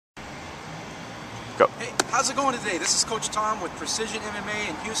Go. Hey, how's it going today? This is Coach Tom with Precision MMA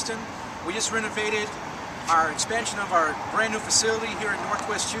in Houston. We just renovated our expansion of our brand new facility here in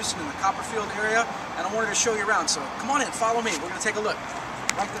Northwest Houston in the Copperfield area, and I wanted to show you around. So come on in, follow me. We're going to take a look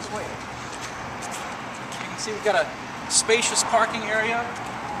right this way. You can see we've got a spacious parking area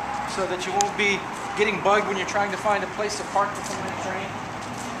so that you won't be getting bugged when you're trying to find a place to park for someone to train.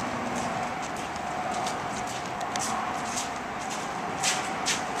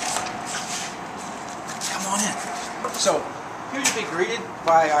 So here you'll be greeted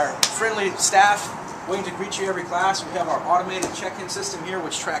by our friendly staff waiting to greet you every class. We have our automated check-in system here,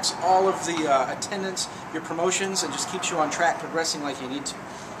 which tracks all of the attendance, your promotions, and just keeps you on track progressing like you need to.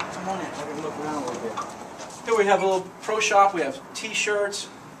 Come on in, let me look around a little bit. Here we have a little pro shop. We have t-shirts,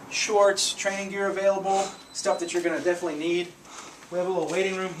 shorts, training gear available, stuff that you're going to definitely need. We have a little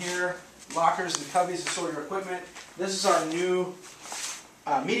waiting room here, lockers and cubbies to store your equipment. This is our new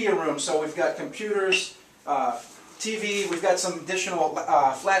media room, so we've got computers, TV, we've got some additional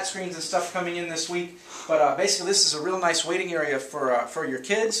flat screens and stuff coming in this week, but basically this is a real nice waiting area for your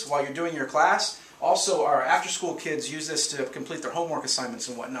kids while you're doing your class. Also, our after-school kids use this to complete their homework assignments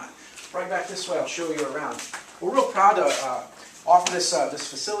and whatnot. Right back this way, I'll show you around. We're real proud to offer this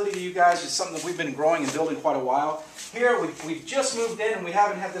facility to you guys. It's something that we've been growing and building quite a while. Here, we've just moved in and we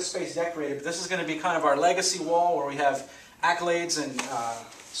haven't had this space decorated, but this is going to be kind of our legacy wall where we have accolades and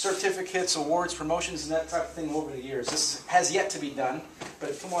certificates, awards, promotions, and that type of thing over the years. This has yet to be done,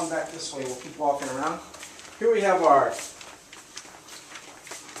 but come on back this way. We'll keep walking around. Here we have our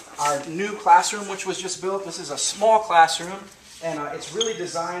new classroom, which was just built. This is a small classroom, and it's really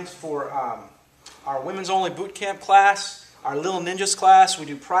designed for our women's only boot camp class, our Little Ninjas class. We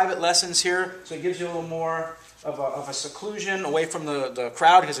do private lessons here, so it gives you a little more of a seclusion away from the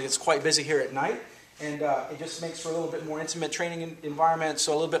crowd because it gets quite busy here at night. And it just makes for a little bit more intimate training environment,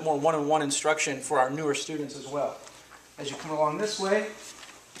 so a little bit more one-on-one instruction for our newer students as well. As you come along this way,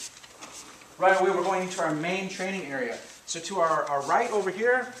 right away we're going into our main training area. So to our right over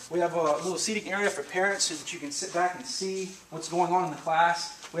here, we have a little seating area for parents so that you can sit back and see what's going on in the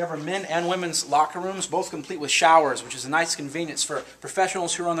class. We have our men and women's locker rooms, both complete with showers, which is a nice convenience for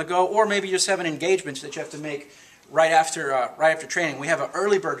professionals who are on the go, or maybe you just have an engagement that you have to make right after training. We have an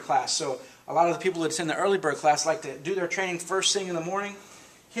early bird class, so a lot of the people that attend the early bird class like to do their training first thing in the morning,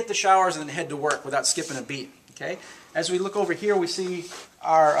 hit the showers, and then head to work without skipping a beat. Okay? As we look over here, we see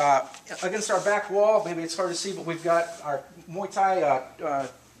our against our back wall. Maybe it's hard to see, but we've got our Muay Thai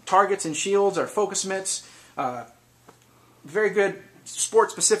targets and shields, our focus mitts. Very good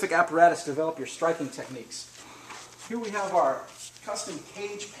sport-specific apparatus to develop your striking techniques. Here we have our custom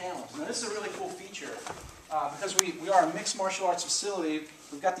cage panels. Now this is a really cool feature. Because we are a mixed martial arts facility,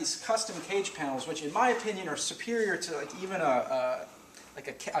 we've got these custom cage panels, which in my opinion are superior to even a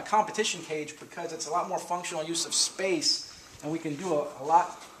competition cage because it's a lot more functional use of space, and we can do a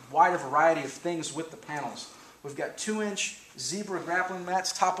lot wider variety of things with the panels. We've got 2-inch zebra grappling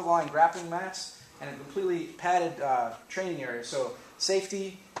mats, top-of-the-line grappling mats, and a completely padded training area. So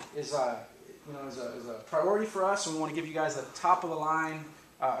safety is a priority for us, and we want to give you guys the top-of-the-line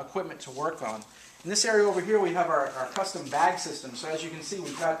equipment to work on. In this area over here, we have our custom bag system. So as you can see,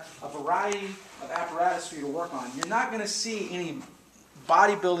 we've got a variety of apparatus for you to work on. You're not going to see any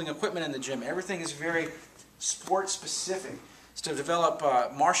bodybuilding equipment in the gym. Everything is very sport-specific. It's to develop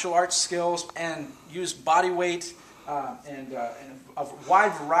martial arts skills and use body weight and a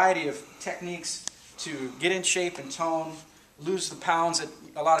wide variety of techniques to get in shape and tone, lose the pounds that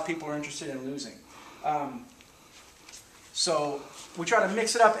a lot of people are interested in losing. So we try to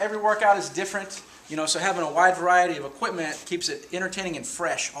mix it up. Every workout is different. So having a wide variety of equipment keeps it entertaining and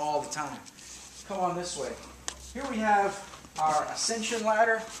fresh all the time. Come on this way. Here we have our ascension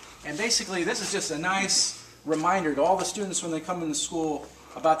ladder, and basically this is just a nice reminder to all the students when they come into school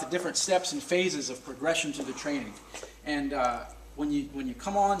about the different steps and phases of progression to the training. And when you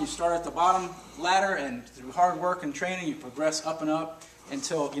come on, you start at the bottom ladder, and through hard work and training, you progress up and up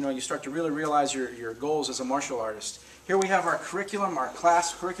until you start to really realize your goals as a martial artist. Here we have our curriculum, our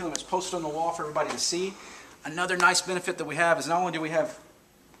class curriculum. It's posted on the wall for everybody to see. Another nice benefit that we have is not only do we have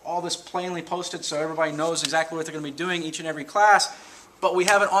all this plainly posted so everybody knows exactly what they're going to be doing each and every class, but we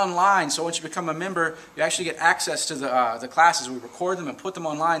have it online. So once you become a member, you actually get access to the classes. We record them and put them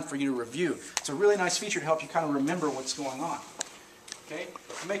online for you to review. It's a really nice feature to help you kind of remember what's going on. Okay,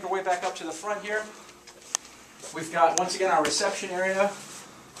 to make our way back up to the front here, we've got, once again, our reception area.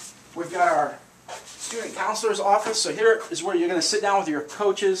 We've got our student counselor's office. So here is where you're going to sit down with your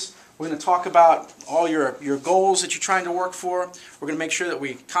coaches. We're going to talk about all your goals that you're trying to work for. We're going to make sure that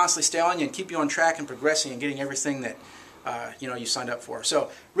we constantly stay on you and keep you on track and progressing and getting everything that you signed up for. So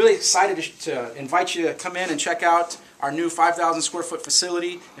really excited to invite you to come in and check out our new 5,000 square foot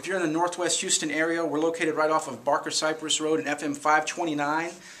facility. If you're in the Northwest Houston area, we're located right off of Barker Cypress Road and FM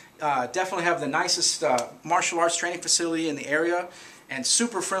 529. Definitely have the nicest martial arts training facility in the area, and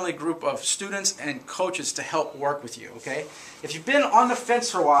super friendly group of students and coaches to help work with you, okay? If you've been on the fence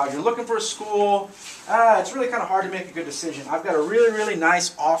for a while, you're looking for a school, it's really kind of hard to make a good decision. I've got a really, really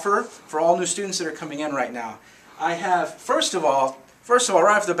nice offer for all new students that are coming in right now. I have, first of all,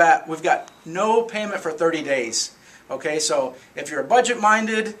 right off the bat, we've got no payment for 30 days, okay? So if you're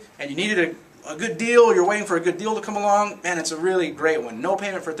budget-minded and you needed a good deal, you're waiting for a good deal to come along, man, it's a really great one. No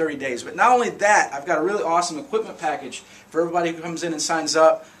payment for 30 days. But not only that, I've got a really awesome equipment package for everybody who comes in and signs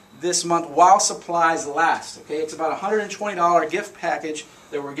up this month while supplies last. Okay, it's about a $120 gift package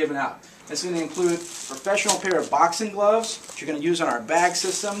that we're giving out. It's going to include a professional pair of boxing gloves, which you're going to use on our bag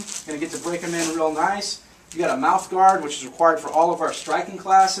system. You're going to get to break them in real nice. You've got a mouth guard, which is required for all of our striking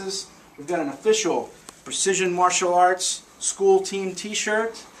classes. We've got an official Precision Martial Arts School Team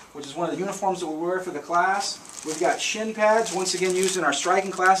t-shirt, which is one of the uniforms that we wear for the class. We've got shin pads, once again used in our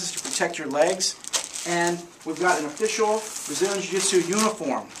striking classes to protect your legs. And we've got an official Brazilian Jiu Jitsu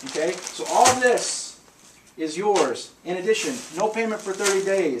uniform. Okay, so all of this is yours. In addition, no payment for 30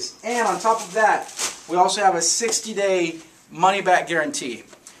 days. And on top of that, we also have a 60-day money-back guarantee.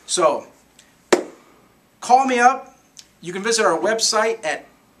 So call me up. You can visit our website at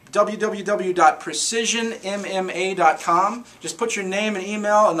www.precisionmma.com. Just put your name and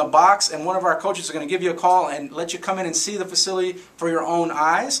email in the box, and one of our coaches are going to give you a call and let you come in and see the facility for your own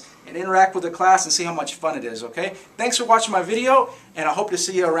eyes and interact with the class and see how much fun it is, okay? Thanks for watching my video, and I hope to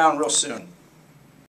see you around real soon.